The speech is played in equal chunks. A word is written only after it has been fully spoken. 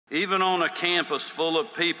Even on a campus full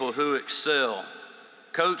of people who excel,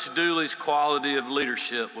 Coach Dooley's quality of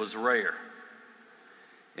leadership was rare.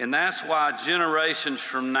 And that's why generations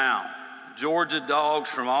from now, Georgia dogs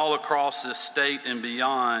from all across this state and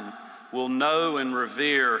beyond will know and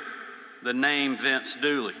revere the name Vince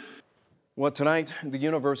Dooley. Well, tonight, the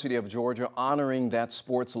University of Georgia honoring that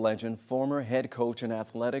sports legend, former head coach and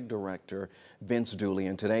athletic director Vince Dooley.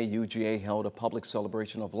 And today, UGA held a public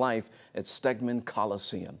celebration of life at Stegman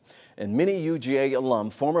Coliseum. And many UGA alum,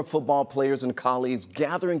 former football players and colleagues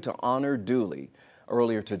gathering to honor Dooley.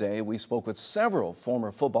 Earlier today, we spoke with several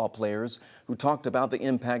former football players who talked about the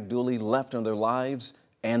impact Dooley left on their lives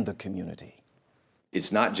and the community.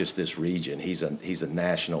 It's not just this region. He's a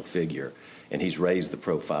national figure, and he's raised the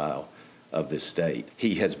profile of this state.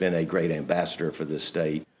 He has been a great ambassador for this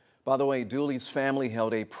state. By the way, Dooley's family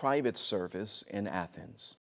held a private service in Athens.